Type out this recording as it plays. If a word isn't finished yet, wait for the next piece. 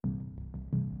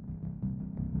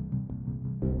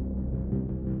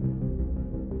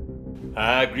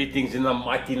Greetings in the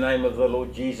mighty name of the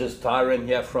Lord Jesus. Tyrant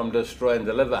here from Destroy and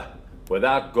Deliver.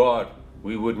 Without God,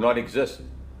 we would not exist.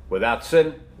 Without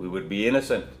sin, we would be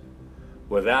innocent.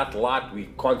 Without light, we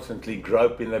constantly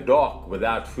grope in the dark.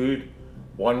 Without food,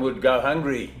 one would go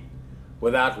hungry.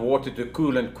 Without water to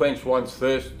cool and quench one's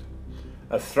thirst,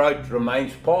 a throat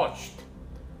remains parched.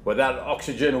 Without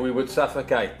oxygen, we would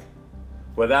suffocate.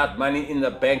 Without money in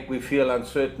the bank, we feel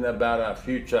uncertain about our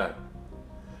future.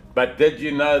 But did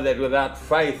you know that without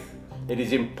faith, it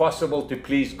is impossible to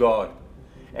please God?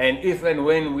 And if and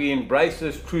when we embrace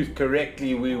this truth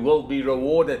correctly, we will be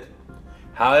rewarded.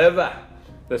 However,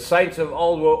 the saints of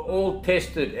old were all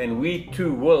tested, and we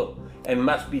too will and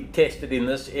must be tested in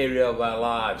this area of our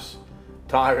lives.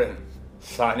 Tyrant,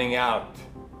 signing out.